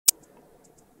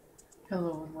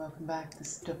Hello and welcome back.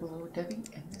 This is Double O Debbie,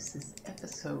 and this is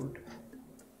episode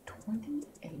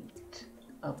 28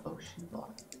 of Ocean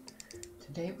Block.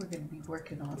 Today we're going to be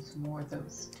working on some more of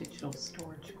those digital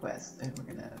storage quests, and we're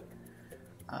going to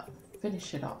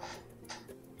finish it off.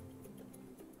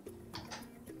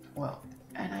 Well,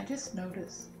 and I just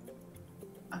noticed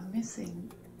I'm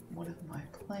missing one of my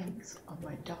planks on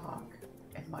my dock,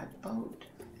 and my boat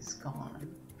is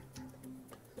gone.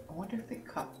 I wonder if it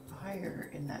caught fire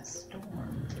in that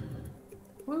storm.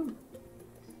 Woo!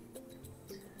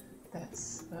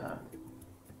 That's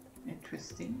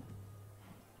interesting.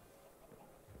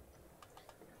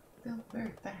 They're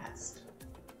very fast.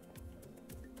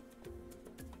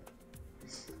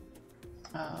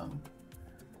 I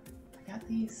got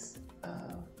these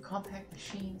compact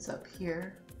machines up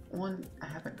here. One I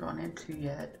haven't gone into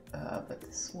yet, but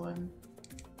this one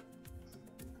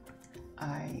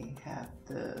I have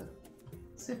the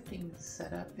sifting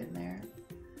set up in there.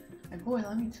 And boy,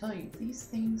 let me tell you, these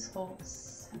things hold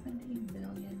 70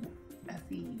 million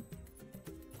FE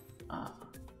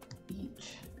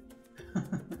each.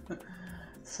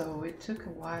 So it took a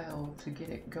while to get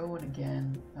it going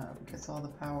again because all the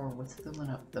power was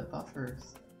filling up the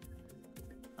buffers.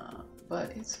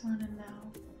 But it's running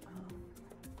now.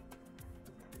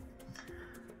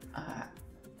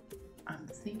 I'm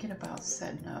thinking about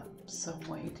setting up some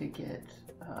way to get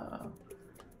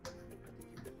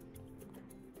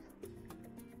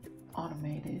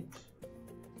automated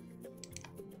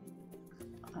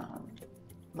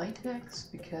latex,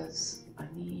 because I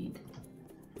need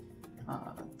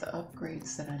the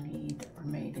upgrades that I need are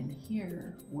made in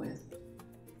here with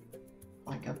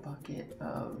like a bucket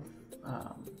of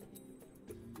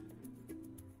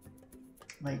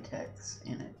latex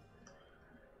in it.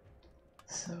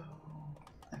 So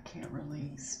I can't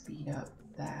really speed up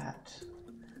that.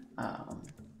 I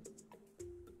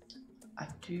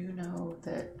do know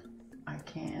that I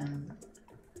can,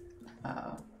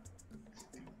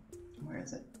 where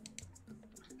is it?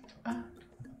 I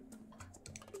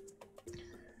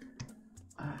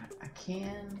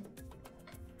can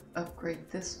upgrade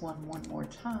this one more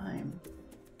time,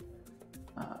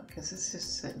 because it's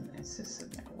just sitting there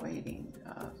waiting,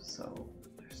 so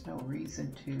there's no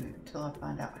reason to until I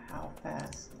find out how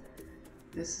fast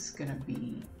this is gonna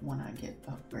be when I get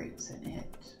upgrades in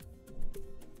it.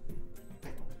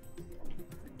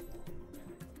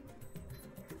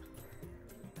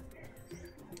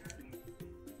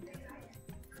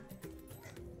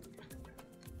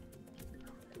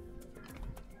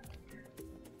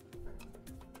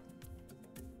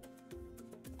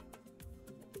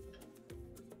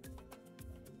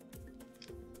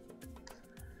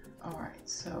 Alright,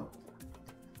 so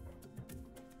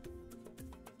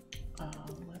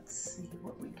let's see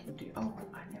what we can do. Oh,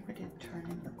 I never did turn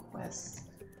in the quests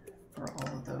for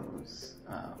all of those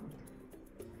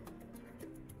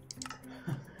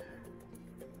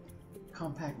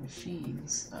compact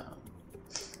machines.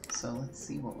 So let's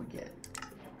see what we get.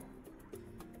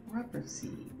 Rubber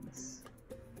seeds.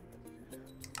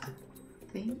 I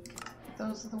think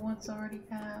those are the ones I already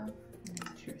have.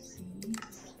 Nature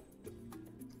seeds.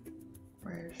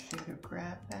 Rare shader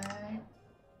grab bag.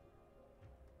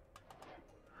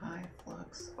 High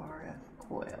flux RF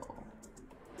coil.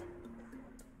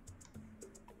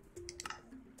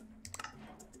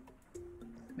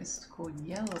 Mystical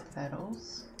yellow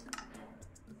petals.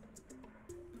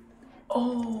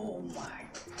 Oh my.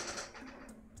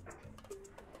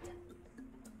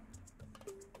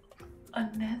 A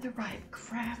netherite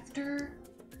crafter?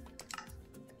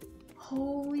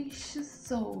 Holy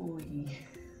shizoli.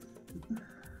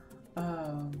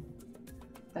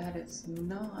 That is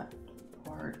not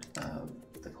part of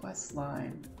the quest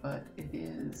line, but it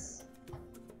is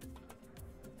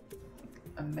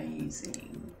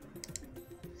amazing.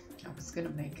 I was gonna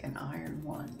make an iron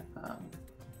one,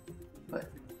 but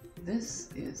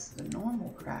this is the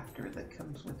normal crafter that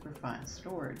comes with refined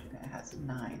storage, and it has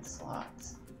 9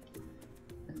 slots.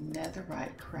 The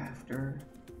netherite crafter.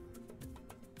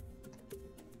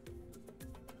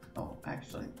 Oh,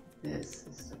 actually, this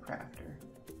is the crafter.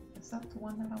 Is that the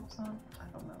one that I was on? I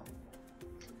don't know.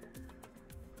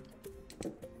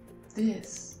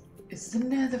 This is the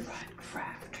netherite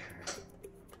crafter.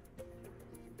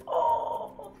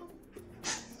 Oh!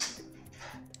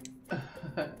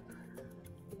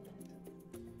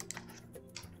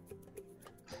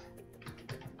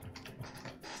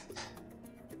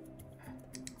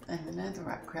 And the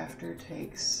netherite crafter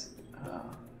takes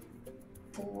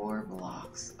 4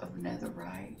 blocks of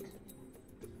netherite.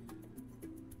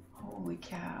 Holy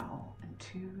cow. And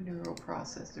 2 neural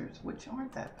processors, which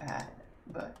aren't that bad,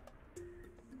 but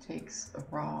takes a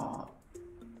raw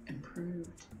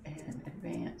improved and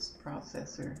advanced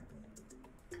processor.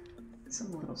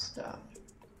 Some little stuff.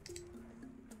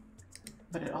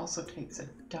 But it also takes a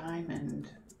diamond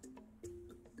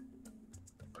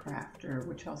crafter,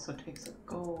 which also takes a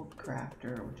gold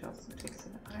crafter, which also takes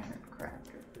an iron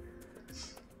crafter.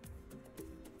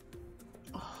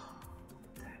 Oh,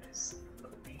 that is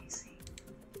amazing.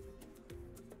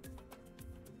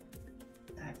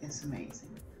 That is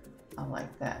amazing. I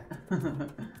like that.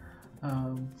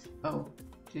 Oh,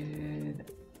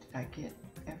 did I get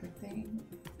everything?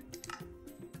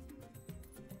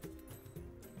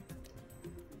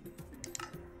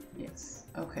 Yes,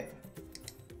 okay.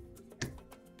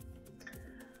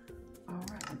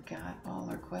 Alright, we got all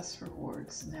our quest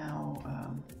rewards. Now,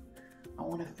 I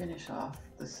want to finish off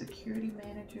the security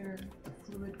manager, the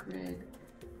fluid grid,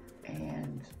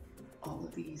 and all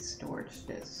of these storage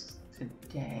disks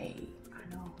today.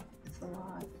 I know, it's a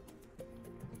lot.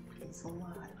 It's a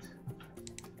lot.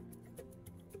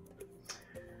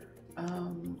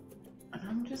 And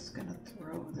I'm just gonna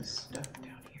throw this stuff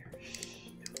down here. Shh,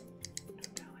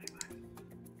 don't tell anybody.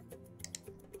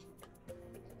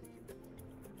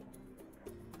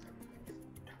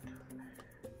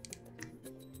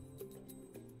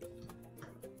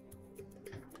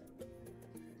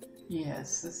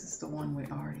 Yes, this is the one we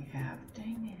already have.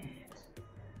 Dang it.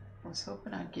 I was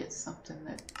hoping I'd get something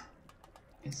that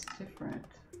is different.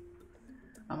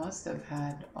 I must have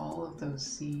had all of those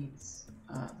seeds,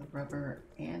 the rubber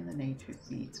and the nature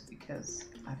seeds, because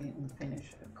I didn't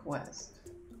finish the quest.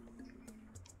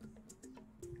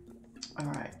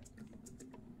 Alright.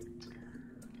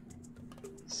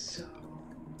 So,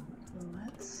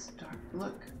 let's start.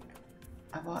 Look,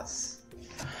 I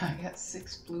got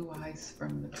 6 blue eyes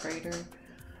from the trader.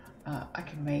 I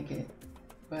can make it,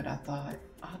 but I thought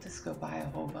I'll just go buy a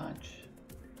whole bunch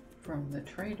from the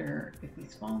trader if he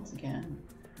spawns again,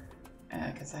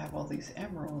 because I have all these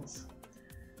emeralds,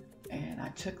 and I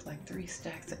took like 3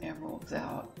 stacks of emeralds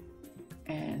out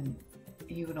and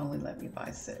he would only let me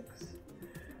buy 6.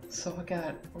 So I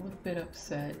got a little bit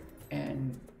upset,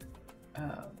 and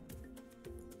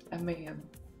I may have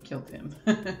killed him.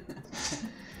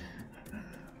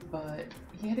 But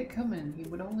he had it coming. He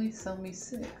would only sell me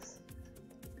 6.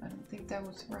 I don't think that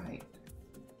was right.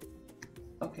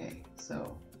 Okay,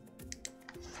 so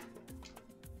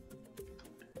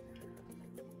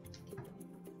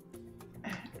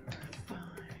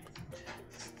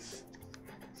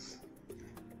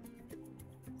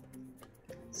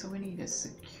so we need a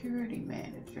security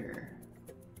manager.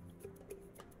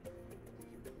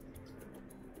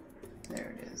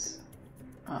 There it is.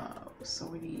 So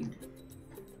we need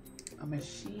a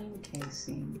machine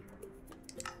casing.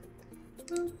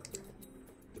 Boop.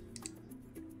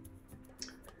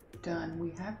 Done. We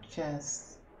have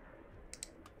chests.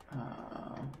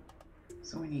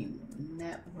 So we need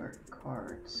network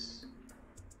cards.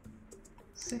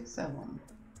 6 of them.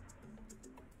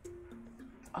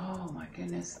 Oh my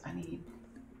goodness, I need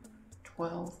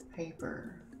 12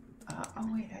 paper. Oh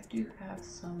wait, I do have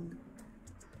some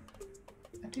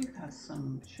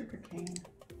sugar cane.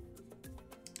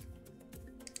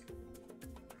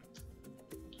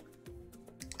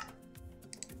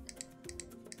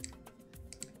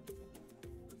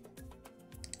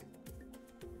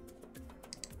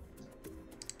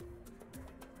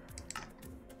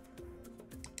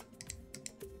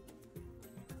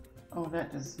 Oh,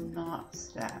 that does not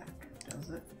stack, does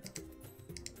it?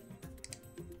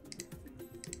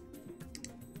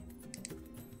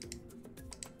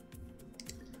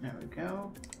 There we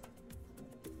go.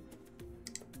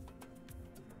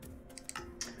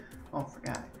 Oh,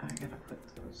 forgot. I gotta put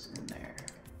those in there.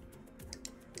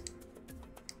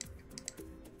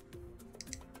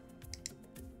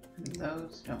 And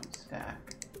those don't stack.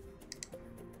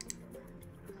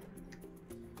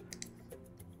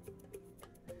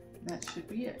 That should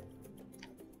be it.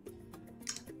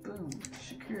 Boom,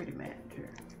 security manager.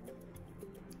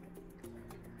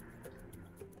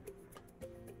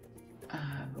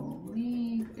 I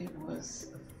believe it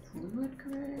was the fluid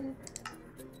grid.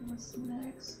 What's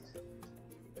next?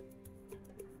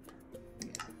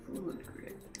 Yeah, fluid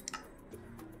grid.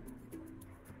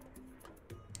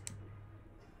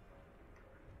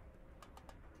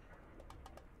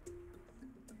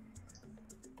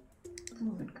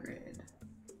 Fluid grid.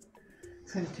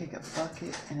 It's going to take a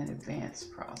bucket and an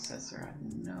advanced processor. I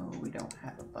know we don't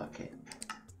have a bucket.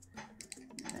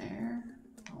 There.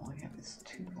 All we have is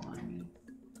 2 limey.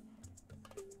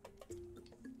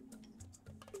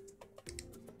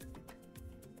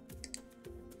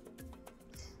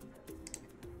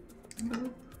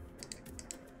 Boop.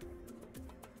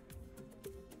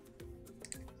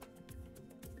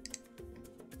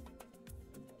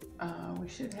 We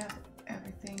should have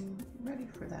everything ready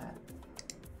for that.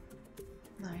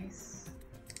 Nice.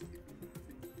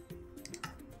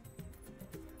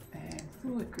 And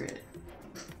fluid grid.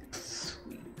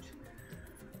 Sweet.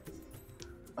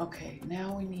 Okay,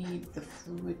 now we need the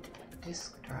fluid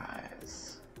disk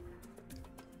drives.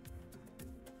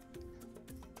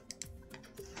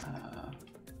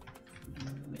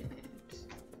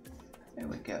 There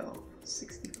we go.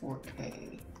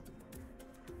 64K.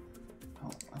 Oh,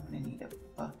 I'm gonna need a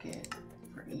bucket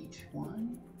for each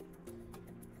one.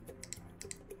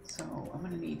 So I'm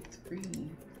gonna need 3.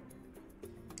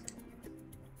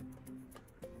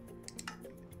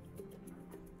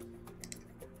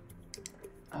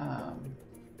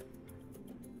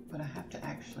 But I have to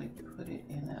actually put it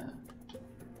in a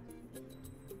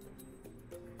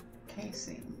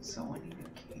casing, so I need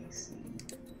a casing.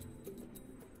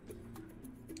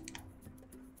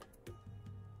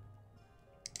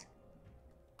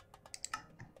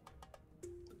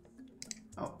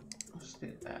 Oh, let's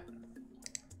do that.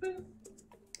 Boop.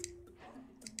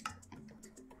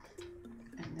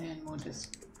 And then we'll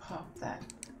just pop that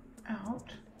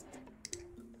out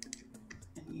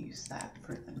and use that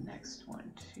for the next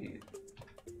one too.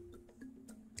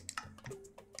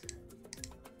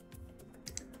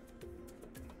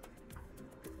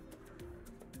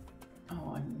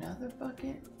 Oh, another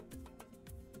bucket?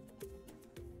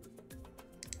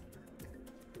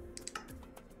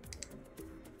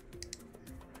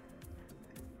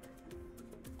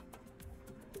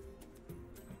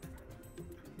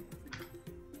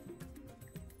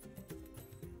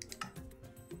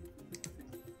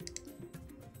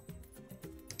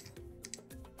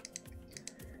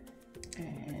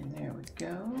 And there we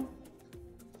go.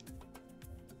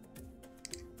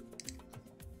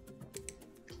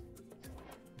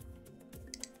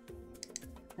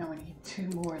 Now we need 2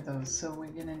 more of those, so we're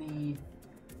gonna need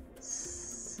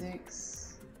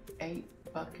 8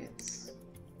 buckets.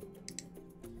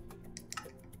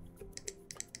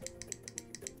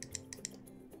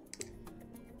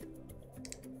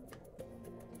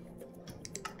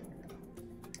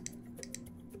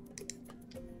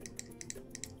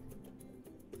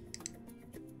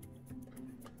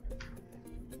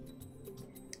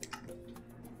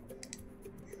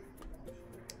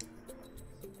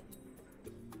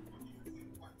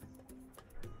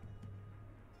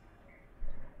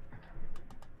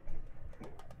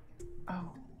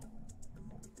 Oh,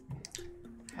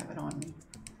 have it on me.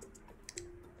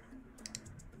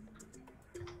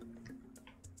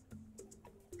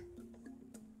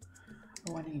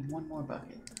 Oh, I need 1 more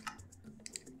bucket.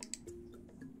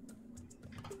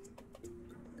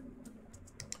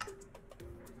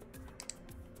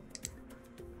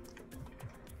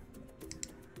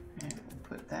 And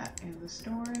we'll put that in the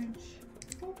storage.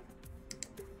 Oop.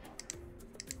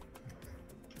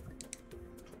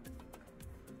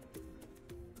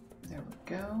 There we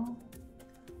go.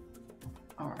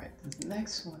 All right, the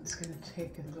next one's going to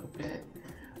take a little bit.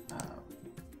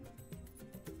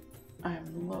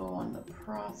 I'm low on the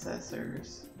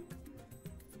processors.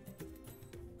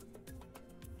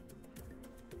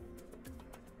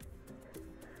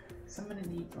 So I'm going to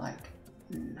need like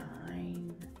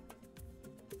 9.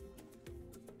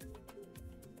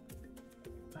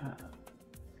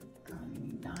 I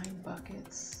need 9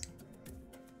 buckets.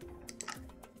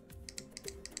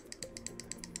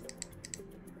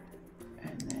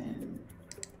 And then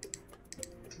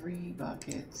 3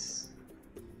 buckets,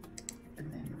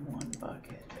 and then 1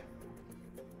 bucket.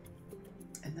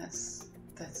 And that's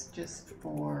just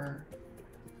for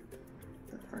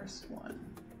the first one.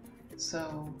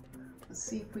 So let's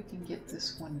see if we can get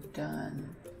this one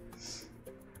done.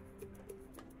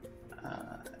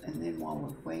 And then while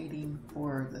we're waiting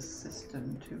for the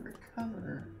system to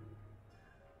recover,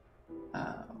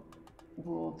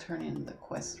 we'll turn in the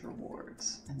quest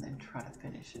rewards and then try to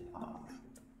finish it off.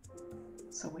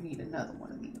 So we need another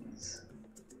one of these.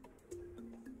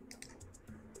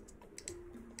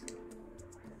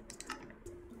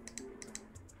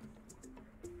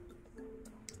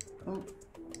 Oh.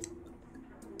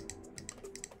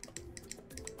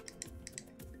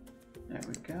 There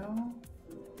we go.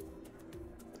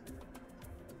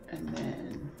 And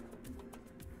then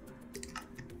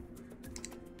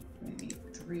we need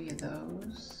 3 of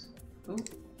those. Oop,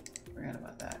 forgot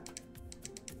about that.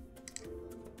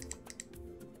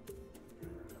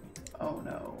 Oh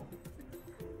no.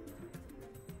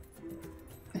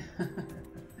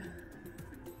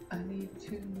 I need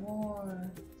 2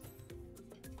 more.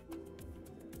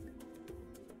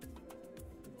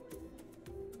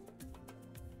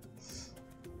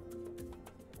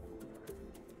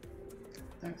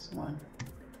 There's 1.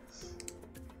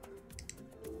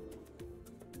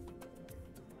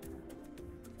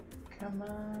 Come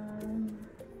on.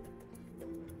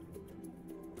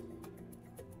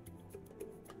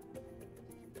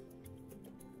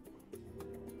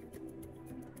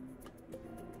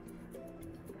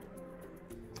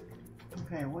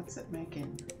 Okay, what's it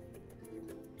making?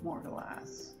 More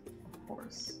glass, of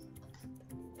course.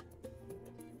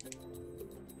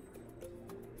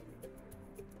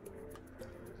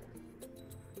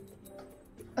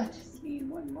 I just need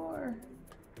one more.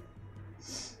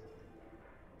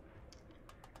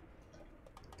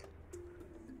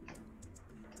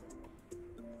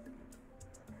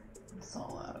 It's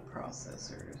all out of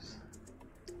processors.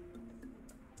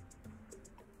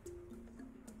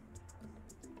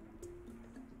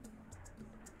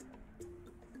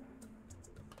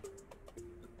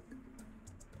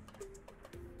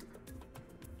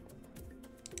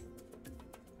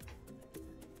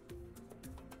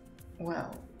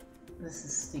 Well, this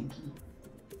is stinky.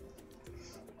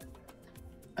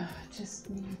 Just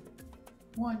need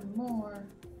one more.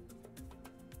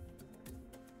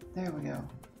 There we go.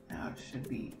 Now it should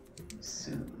be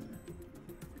soon.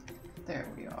 There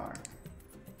we are.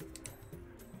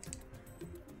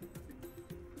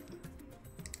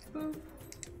 Boop.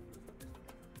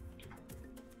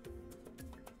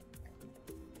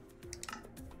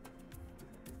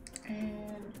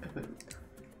 And a boop.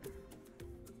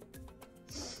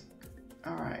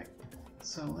 All right,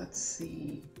 so let's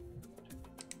see.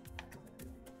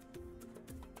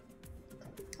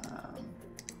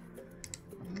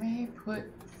 May put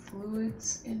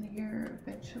fluids in here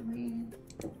eventually.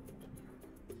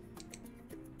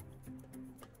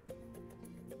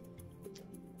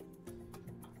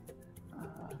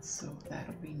 So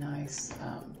that'll be nice.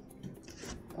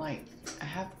 Like, I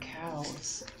have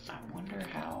cows. I wonder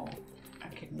how I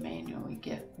could manually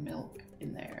get milk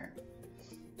in there.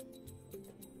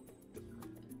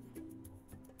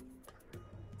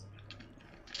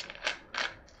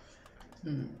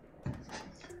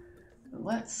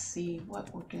 Let's see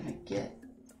what we're gonna get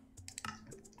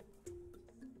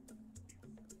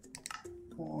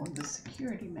for the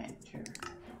security manager.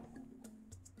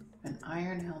 An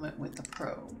iron helmet with a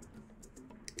probe.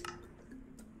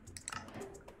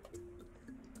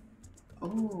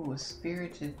 Oh, a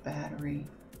spirited battery.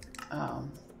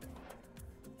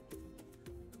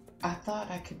 I thought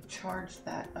I could charge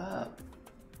that up,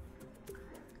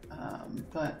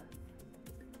 but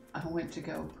I went to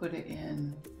go put it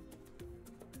in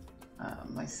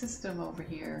my system over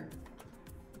here,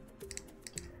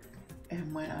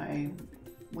 and when I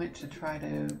went to try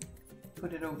to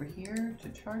put it over here to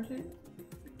charge it,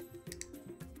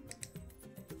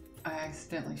 I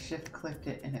accidentally shift clicked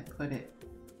it and it put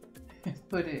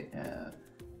it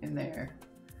in there.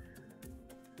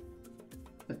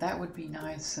 But that would be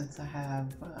nice since I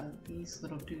have these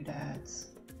little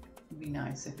doodads. It'd be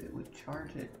nice if it would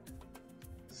charge it.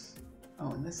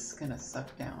 Oh, and this is gonna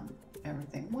suck down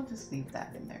everything. We'll just leave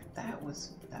that in there. That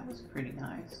was pretty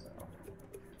nice. So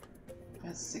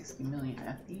that's 60 million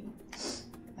FE.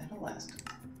 That'll last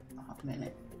a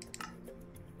minute.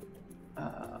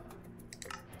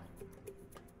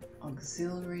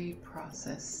 Auxiliary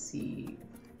process sieve.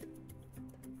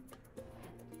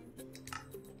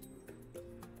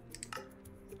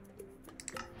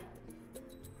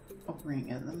 A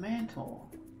ring of the mantle.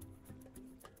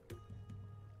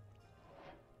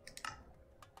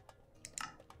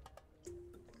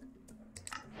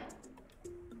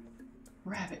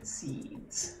 Rabbit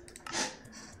seeds.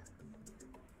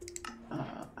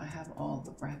 I have all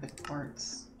the rabbit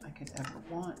parts I could ever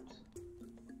want.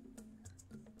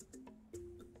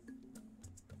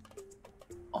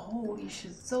 Holy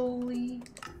shizzoli!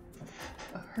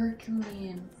 A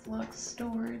Herculean flux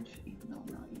storage, even though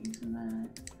I'm not using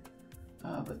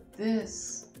that. But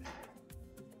this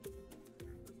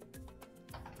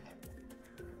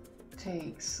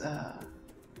takes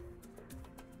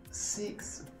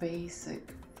 6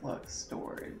 basic flux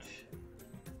storage,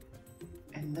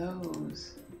 and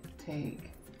those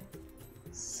take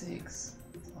 6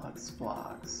 flux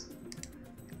blocks,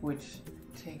 which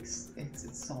takes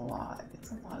it's a lot.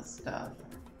 It's a lot of stuff.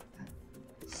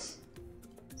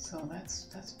 So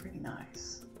that's pretty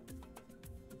nice.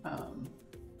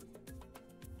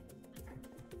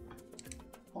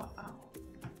 Wow.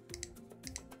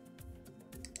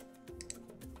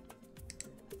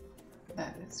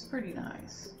 That is pretty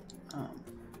nice.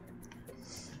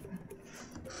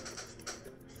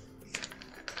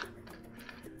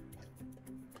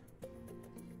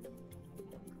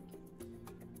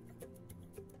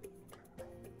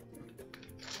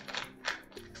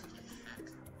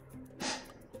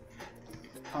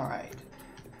 All right,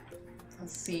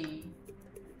 let's see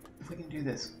if we can do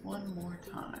this one more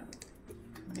time.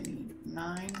 I'm gonna need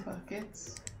 9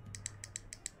 buckets.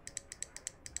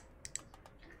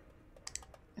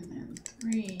 And then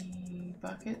 3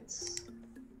 buckets.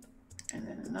 And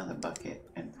then another bucket.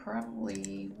 And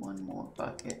probably 1 more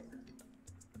bucket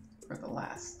for the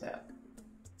last step.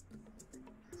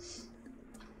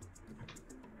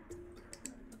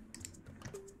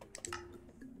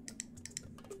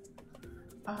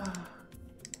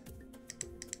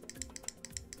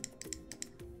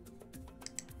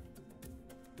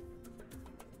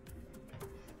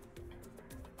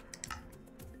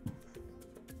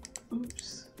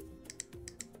 Oops.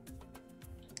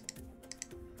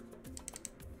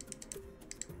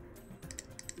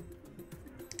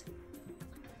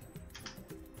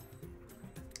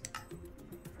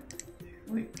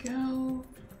 There we go.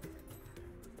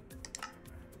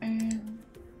 And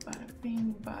bada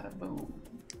bing, bada boom.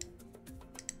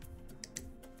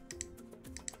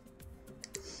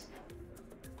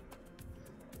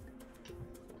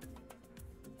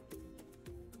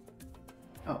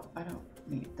 Oh, I don't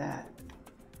need that.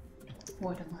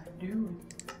 What am I doing?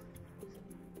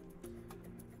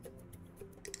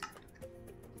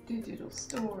 Digital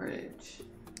storage.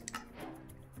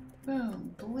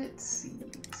 Boom, blitz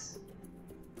seeds.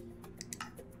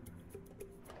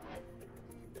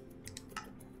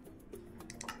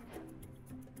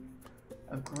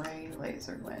 A gray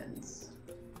laser lens.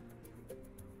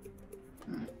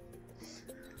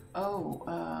 Oh,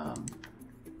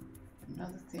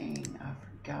 another thing I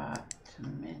forgot to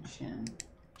mention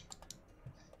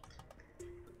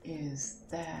is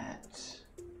that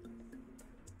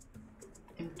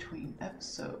in between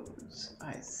episodes,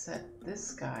 I set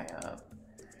this guy up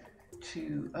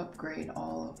to upgrade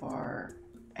all of our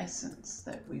essence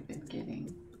that we've been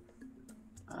getting.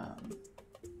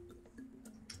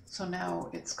 So now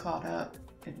it's caught up.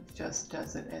 It just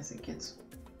does it as it gets,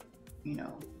 you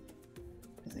know,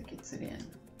 as it gets it in.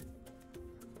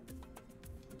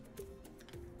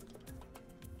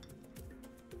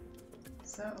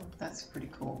 So that's pretty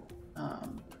cool.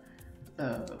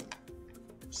 The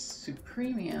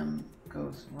Supremium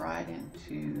goes right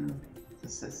into the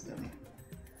system.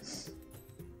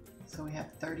 So we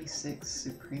have 36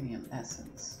 Supremium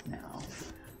essence now,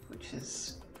 which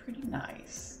is pretty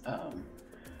nice.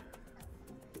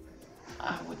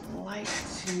 I would like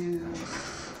to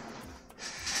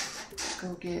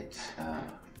go get,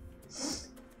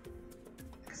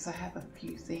 because I have a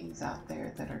few things out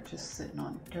there that are just sitting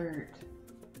on dirt.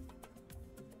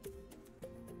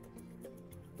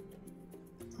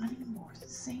 I need more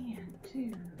sand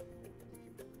too.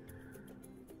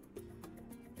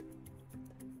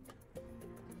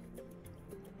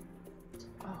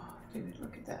 Oh, dude,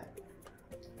 look at that.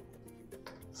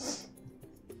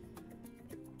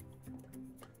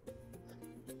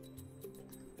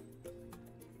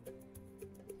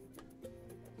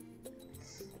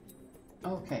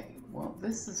 Okay, well,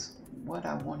 this is what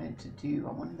I wanted to do.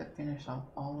 I wanted to finish off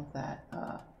all of that,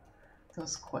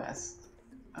 those quests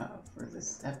for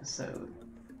this episode,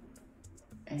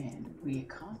 and we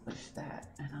accomplished that.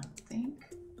 And I think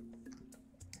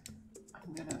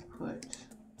I'm gonna put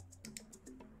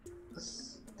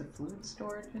the fluid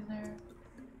storage in there.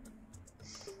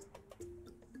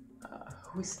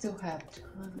 We still have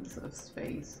tons of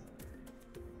space.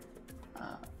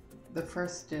 The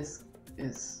first disc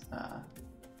is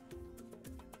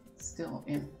still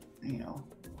in, you know,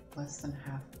 less than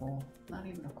half full, not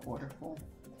even a quarter full.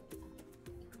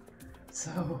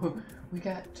 So we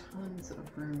got tons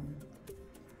of room.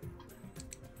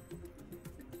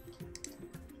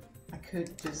 I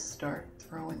could just start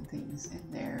throwing things in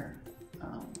there,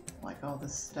 like all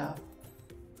this stuff.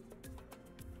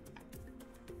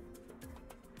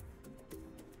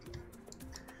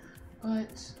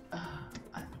 But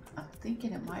I'm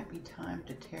thinking it might be time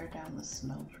to tear down the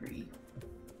smeltery,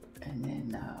 and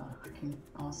then I can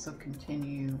also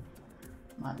continue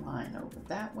my line over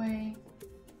that way.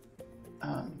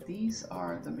 These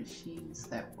are the machines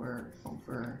that were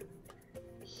over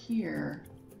here,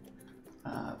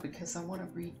 because I want to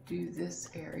redo this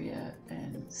area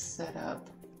and set up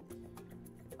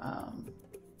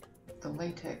the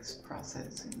latex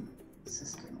processing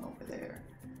system over there.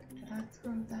 Did I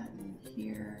throw that in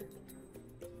here?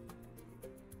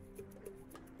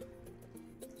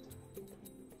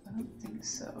 I don't think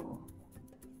so.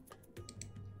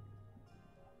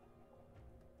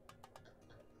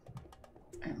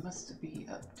 It must be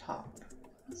up top.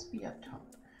 Must be up top.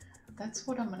 That's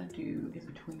what I'm gonna do in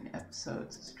between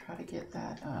episodes, is try to get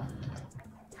that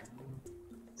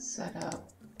set up.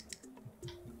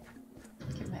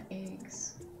 Get my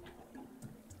eggs.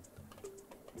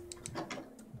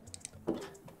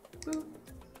 Boop.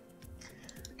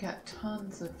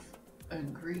 lots of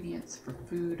ingredients for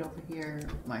food over here.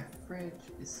 My fridge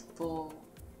is full.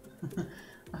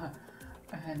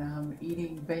 And I'm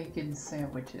eating bacon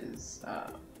sandwiches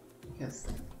because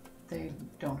they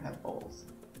don't have bowls.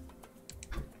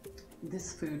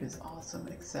 This food is awesome,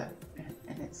 except,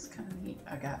 and it's kind of neat.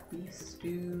 I got beef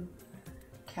stew,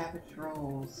 cabbage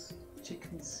rolls,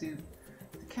 chicken soup.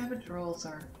 The cabbage rolls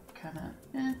are kind of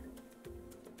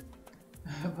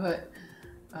but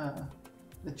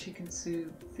the chicken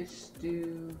soup, fish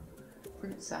stew,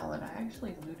 fruit salad, I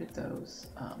actually looted those,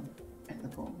 and the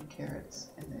golden carrots,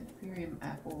 and the Ethereum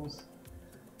apples.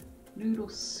 Noodle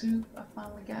soup, I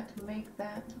finally got to make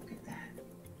that. Look at that.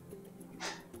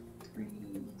 3,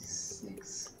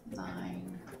 6,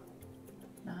 9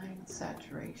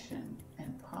 saturation,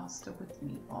 and pasta with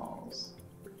meatballs,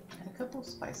 and a couple of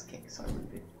spice cakes I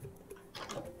looted.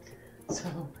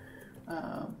 So,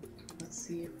 let's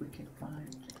see if we can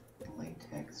find the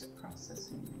latex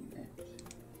processing unit.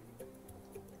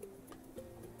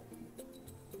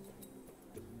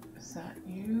 Is that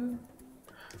you?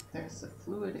 There's the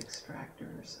fluid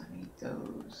extractors. I need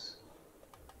those.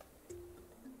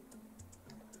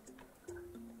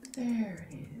 There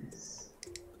it is.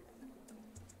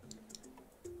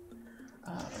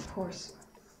 Of course,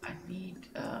 I need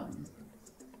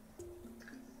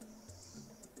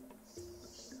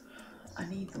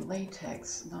the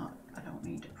latex. I don't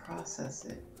need to process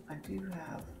it. I do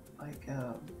have like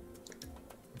a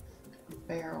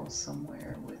barrel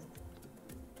somewhere with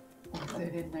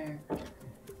it in there.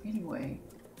 Anyway,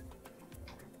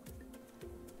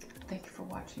 thank you for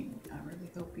watching. I really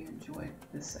hope you enjoyed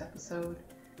this episode.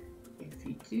 If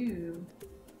you do,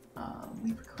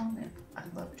 leave a comment.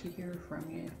 I'd love to hear from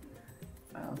you.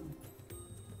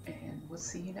 And we'll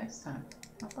see you next time.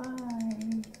 Bye-bye.